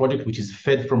or project which is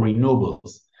fed from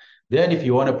renewables. Then if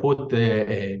you want to put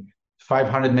a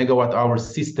 500 megawatt hour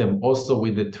system also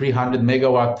with a 300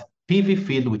 megawatt PV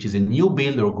field, which is a new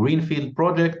build or greenfield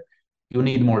project, you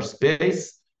need more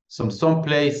space. So in some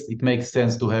place it makes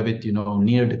sense to have it,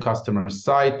 near the customer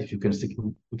site. If you can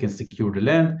we can secure the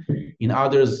land. In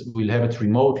others, we'll have it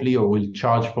remotely or we'll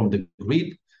charge from the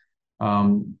grid.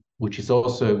 Which is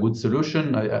also a good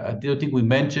solution. I don't think we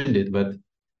mentioned it, but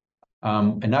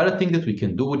another thing that we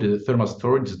can do with the thermal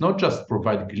storage is not just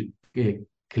provide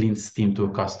clean steam to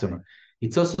a customer.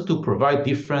 It's also to provide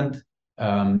different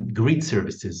grid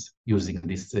services using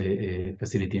this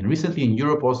facility. And recently in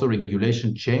Europe, also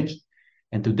regulation changed.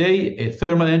 And today, a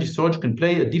thermal energy storage can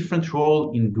play a different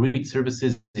role in grid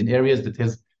services in areas that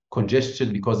has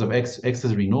congestion because of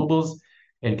excess renewables,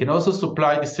 and can also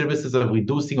supply the services of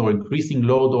reducing or increasing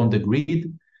load on the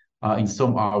grid in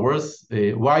some hours.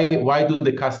 Why do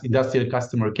the industrial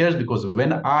customer cares? Because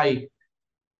when I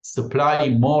supply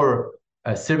more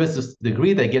services to the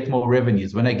grid, I get more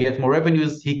revenues. When I get more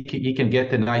revenues, he can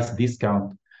get a nice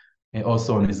discount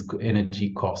also on his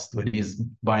energy cost when he's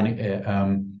buying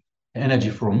energy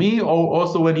from me, or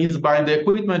also when he's buying the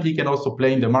equipment, he can also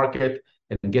play in the market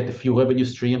and get a few revenue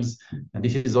streams. And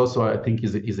this is also, I think,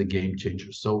 is a game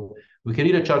changer. So we can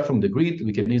either charge from the grid,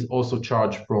 we can also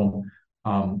charge from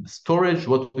storage.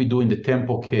 What we do in the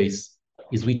Tempo case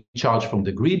is we charge from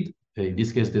the grid. In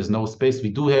this case, there's no space. We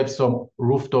do have some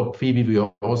rooftop PV we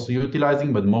are also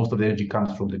utilizing, but most of the energy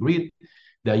comes from the grid.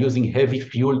 They are using heavy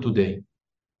fuel today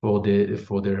for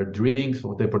their drinks,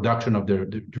 for the production of their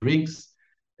drinks.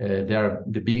 They are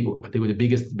the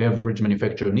biggest beverage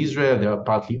manufacturer in Israel. They are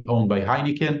partly owned by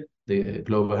Heineken, the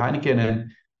global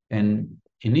Heineken. And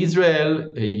in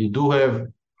Israel, you do have,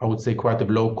 I would say, quite a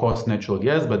low-cost natural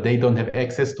gas, but they don't have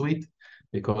access to it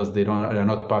because they're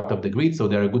not part of the grid. So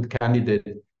they're a good candidate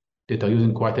that are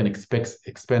using quite an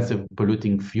expensive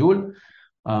polluting fuel.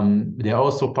 They are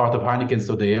also part of Heineken,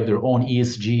 so they have their own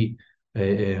ESG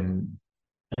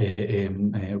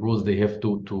rules they have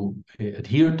to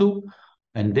adhere to.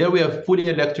 And there we are fully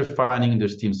electrifying their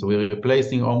steam. So we're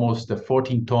replacing almost the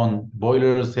 14-ton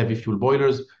boilers, heavy fuel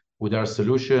boilers, with our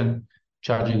solution,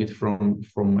 charging it from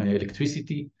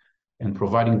electricity and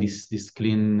providing this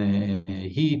clean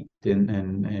heat.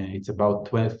 And it's about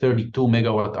 32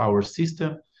 megawatt hour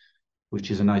system,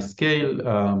 which is a nice scale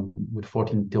with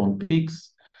 14-ton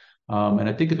peaks. And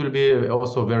I think it will be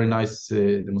also a very nice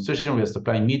demonstration. We are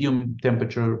supplying medium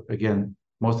temperature. Again,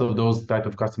 most of those type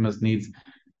of customers needs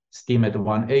steam at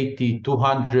 180,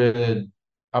 200,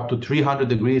 up to 300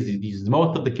 degrees. These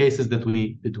most of the cases that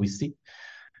we see.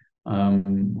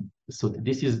 So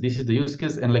this is the use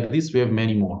case, and like this we have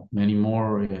many more,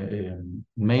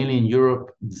 mainly in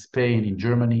Europe, in Spain, in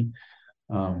Germany,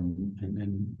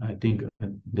 and I think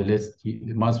the last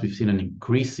months we've seen an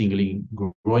increasingly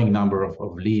growing number of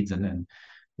leads and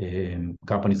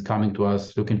companies coming to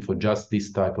us looking for just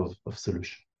this type of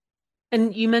solution.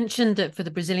 And you mentioned that for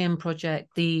the Brazilian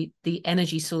project, the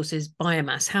energy source is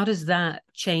biomass. How does that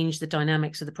change the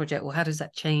dynamics of the project, or how does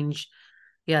that change,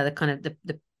 the kind of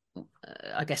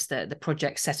I guess the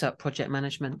project setup, project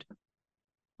management?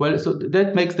 Well, so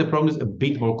that makes the problem a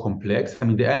bit more complex. I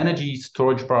mean, the energy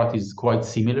storage part is quite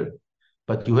similar,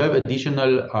 but you have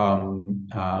additional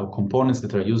components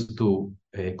that are used to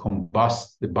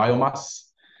combust the biomass,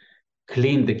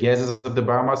 clean the gases of the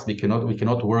biomass. We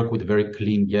cannot work with very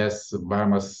clean gas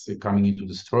biomass coming into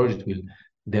the storage. It will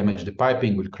damage the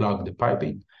piping, will clog the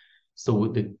piping.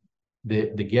 So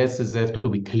the gases have to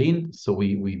be cleaned. So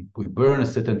we burn a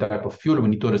certain type of fuel. We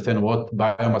need to understand what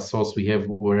biomass source we have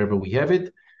wherever we have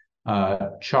it.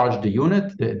 Charge the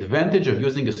unit. The advantage of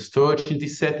using a storage in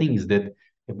this setting is that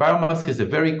the biomass is a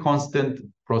very constant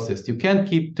process. You can't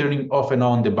keep turning off and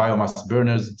on the biomass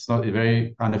burners. It's not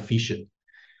very inefficient.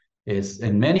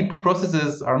 And many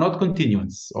processes are not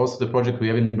continuous. Also, the project we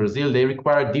have in Brazil, they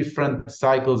require different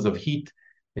cycles of heat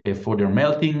for their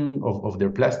melting of their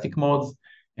plastic molds,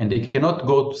 and they cannot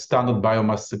go to standard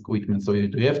biomass equipment. So you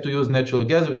have to use natural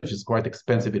gas, which is quite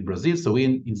expensive in Brazil. So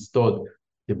we installed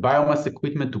the biomass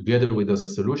equipment together with a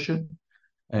solution.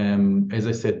 As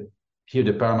I said, here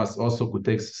the biomass also could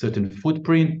take a certain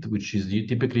footprint, which is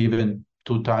typically even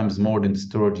 2 times more than the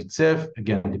storage itself.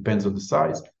 Again, it depends on the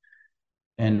size.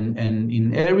 And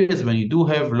in areas when you do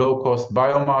have low-cost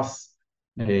biomass,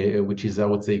 which is, I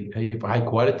would say, high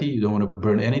quality, you don't want to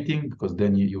burn anything because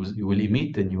then you will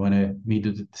emit and you want to meet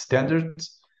the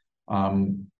standards.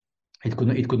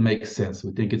 it could make sense.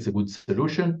 We think it's a good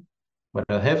solution, but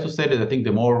I have to say that I think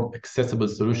the more accessible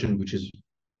solution, which is,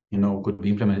 could be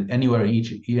implemented anywhere in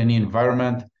any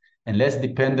environment, and less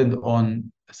dependent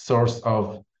on a source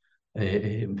of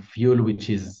fuel which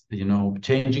is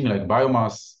changing, like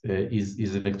biomass,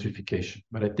 is electrification.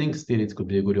 But I think still it could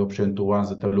be a good option to ones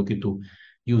that are looking to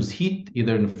use heat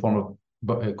either in the form of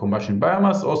combustion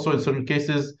biomass, also in certain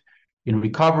cases in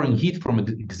recovering heat from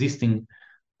existing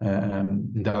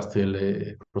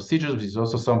industrial procedures, which is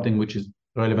also something which is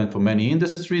relevant for many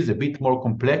industries, a bit more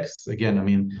complex. Again, I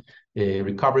mean,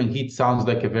 recovering heat sounds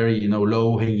like a very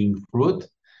low-hanging fruit,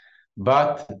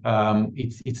 but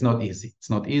it's not easy. It's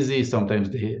not easy. Sometimes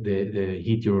the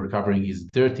heat you're recovering is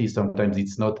dirty. Sometimes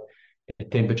it's not at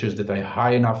temperatures that are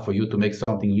high enough for you to make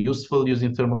something useful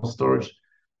using thermal storage.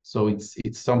 So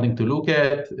it's something to look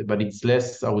at, but it's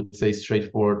less, I would say,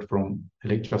 straightforward from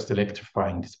just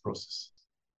electrifying this process.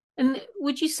 And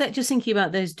would you say, just thinking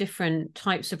about those different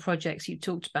types of projects you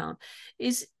talked about,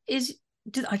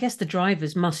 I guess the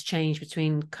drivers must change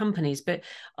between companies, but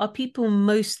are people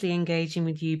mostly engaging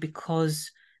with you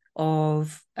because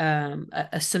of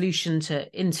a solution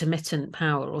to intermittent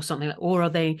power or something, or are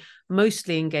they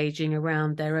mostly engaging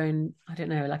around their own, I don't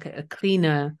know, like a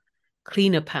cleaner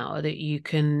power that you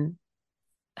can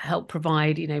help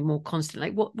provide, more constant?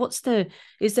 Like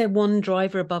is there one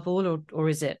driver above all, or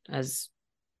is it, as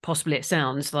possibly it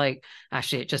sounds like,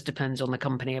 actually it just depends on the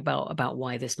company about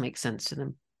why this makes sense to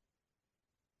them?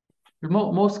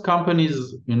 Most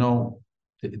companies,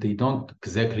 they don't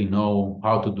exactly know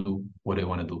how to do what they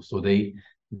want to do. So they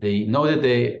know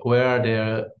that where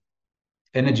their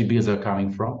energy bills are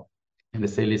coming from, and they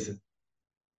say, listen,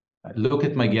 look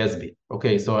at my gas bill.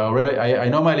 Okay, so I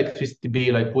know my electricity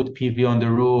bill. I put PV on the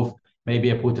roof.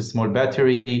 Maybe I put a small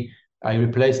battery. I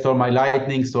replaced all my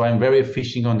lighting, so I'm very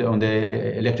efficient on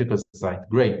the electrical side.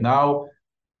 Great. Now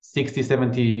 60,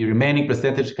 70 remaining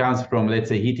percentage comes from, let's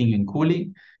say, heating and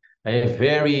cooling. I have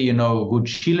very, good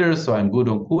chillers, so I'm good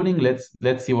on cooling.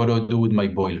 Let's see what I'll do with my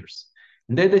boilers.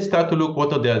 And then they start to look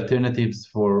what are the alternatives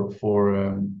for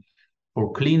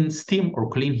clean steam or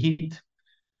clean heat.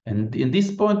 And in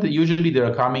this point, usually they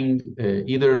are coming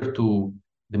either to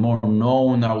the more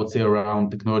known, I would say,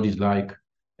 around technologies like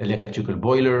electrical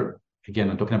boiler. Again,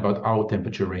 I'm talking about our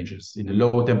temperature ranges. In the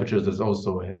low temperatures, there's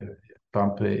also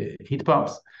heat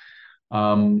pumps.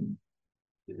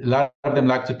 A lot of them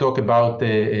like to talk about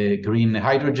green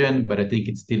hydrogen, but I think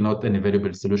it's still not an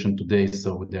available solution today.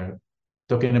 So they're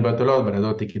talking about a lot, but I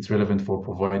don't think it's relevant for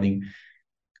providing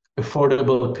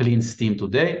affordable, clean steam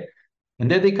today.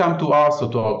 And then they come to us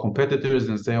or to our competitors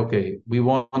and say, okay, we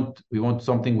want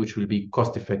something which will be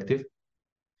cost effective,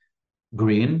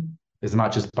 green as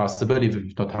much as possible, if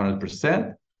not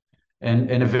 100%,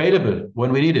 and available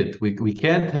when we need it. We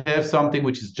can't have something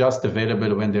which is just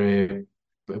available when the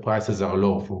prices are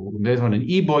low. For when an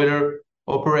e-boiler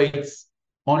operates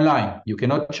online, you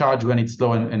cannot charge when it's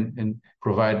low and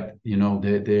provide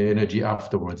the energy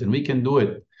afterwards, and we can do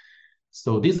it.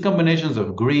 So these combinations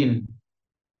of green,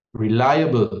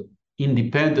 reliable,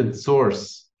 independent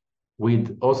source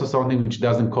with also something which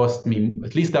doesn't cost me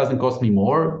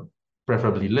more,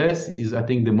 preferably less, is, I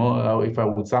think, the more, if I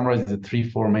would summarize, the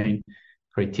 3-4 main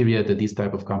criteria that these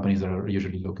type of companies are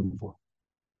usually looking for.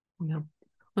 Yeah.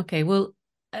 Okay. Well,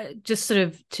 just sort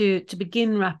of to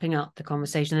begin wrapping up the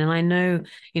conversation, and I know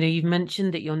you've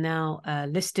mentioned that you're now a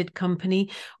listed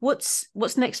company. What's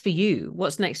next for you?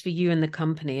 What's next for you and the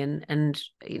company? And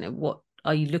what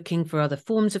are you looking for, other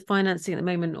forms of financing at the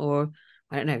moment, or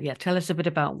I don't know? Yeah, tell us a bit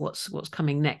about what's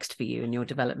coming next for you in your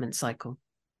development cycle.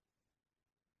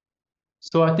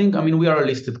 So I think, we are a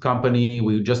listed company.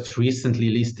 We just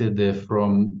recently listed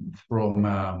from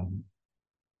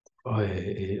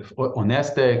on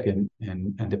Nasdaq,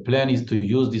 and the plan is to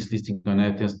use this listing on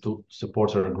Nasdaq to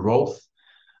support our growth.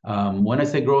 When I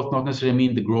say growth, not necessarily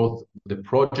mean the growth of the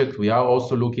project. We are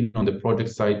also looking on the project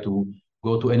side to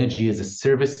go to energy as a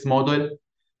service model.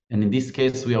 And in this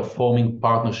case, we are forming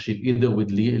partnership either with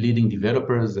leading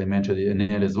developers. I mentioned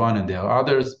Enel as one, and there are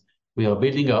others. We are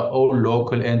building our own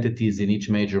local entities in each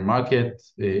major market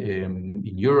in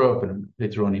Europe and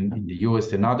later on in the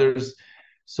US and others.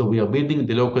 So we are building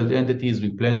the local entities.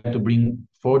 We plan to bring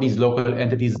for these local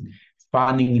entities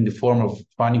funding in the form of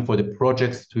funding for the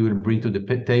projects we will bring to the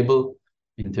table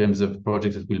in terms of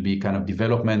projects that will be kind of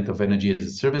development of energy as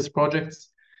a service projects.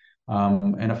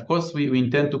 And of course, we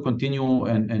intend to continue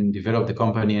and develop the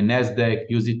company in Nasdaq,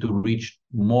 use it to reach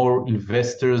more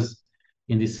investors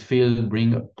in this field,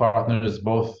 bring partners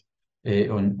both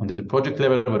on the project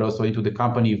level, but also into the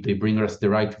company if they bring us the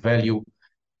right value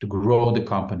to grow the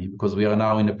company, because we are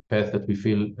now in a path that we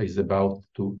feel is about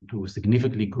to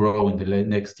significantly grow in the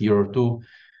next year or two.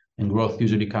 And growth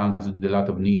usually comes with a lot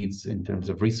of needs in terms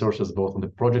of resources, both on the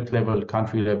project level,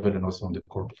 country level, and also on the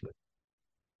corporate level.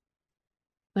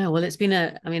 Well, it's been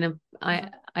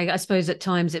I suppose at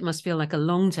times it must feel like a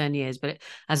long 10 years, but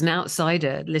as an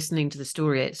outsider listening to the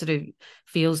story, it sort of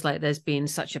feels like there's been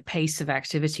such a pace of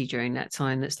activity during that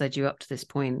time that's led you up to this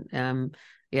point.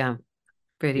 Yeah,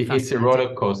 really fascinating. It's a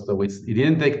roller coaster. It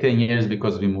didn't take 10 years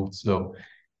because we moved slow.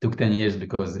 It took 10 years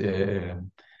because it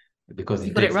takes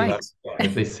a lot,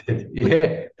 as they said,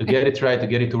 to get it right, to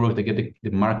get it to work, to get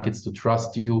the markets to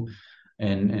trust you.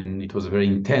 And it was a very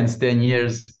intense 10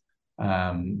 years.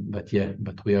 But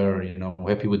we are,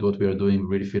 happy with what we are doing. We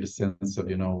really feel a sense of,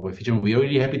 efficient. We are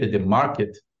really happy that the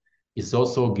market is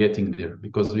also getting there,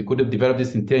 because we could have developed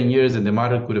this in 10 years and the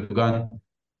market could have gone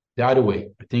the other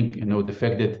way. I think, the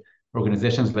fact that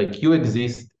organizations like you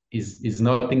exist is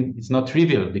nothing, it's not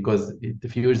trivial, because a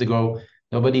few years ago,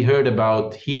 nobody heard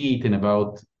about heat and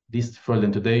about this field.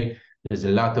 And today, there's a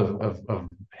lot of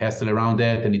hassle around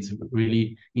that. And it's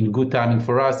really in good timing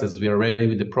for us, as we are ready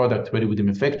with the product, ready with the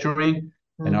manufacturing,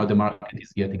 and now the market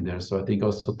is getting there. So I think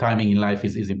also timing in life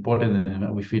is important,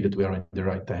 and we feel that we are in the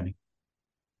right timing.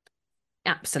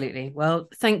 Absolutely. Well,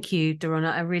 thank you,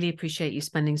 Doron. I really appreciate you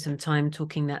spending some time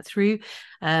talking that through.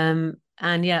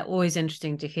 And yeah, always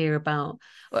interesting to hear about.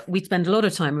 We spend a lot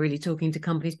of time really talking to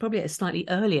companies probably at a slightly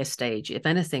earlier stage, if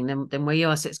anything, than where you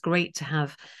are. So it's great to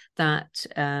have that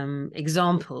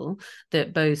example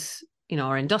that both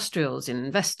our industrials,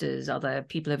 investors, other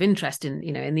people of interest in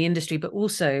in the industry, but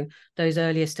also those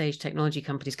earlier stage technology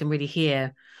companies can really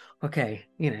hear, okay,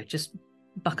 just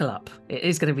buckle up. It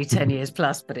is going to be 10 years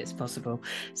plus, but it's possible.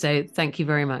 So thank you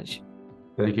very much.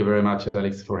 Thank you very much,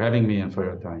 Alex, for having me and for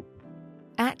your time.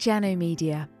 At Jano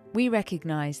Media, we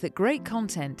recognise that great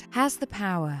content has the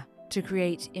power to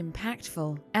create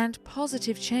impactful and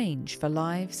positive change for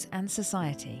lives and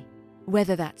society.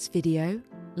 Whether that's video,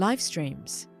 live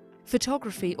streams,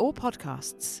 photography or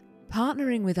podcasts,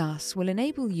 partnering with us will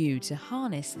enable you to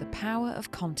harness the power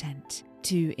of content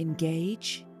to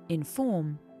engage,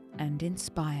 inform, and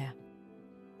inspire.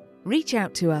 Reach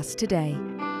out to us today.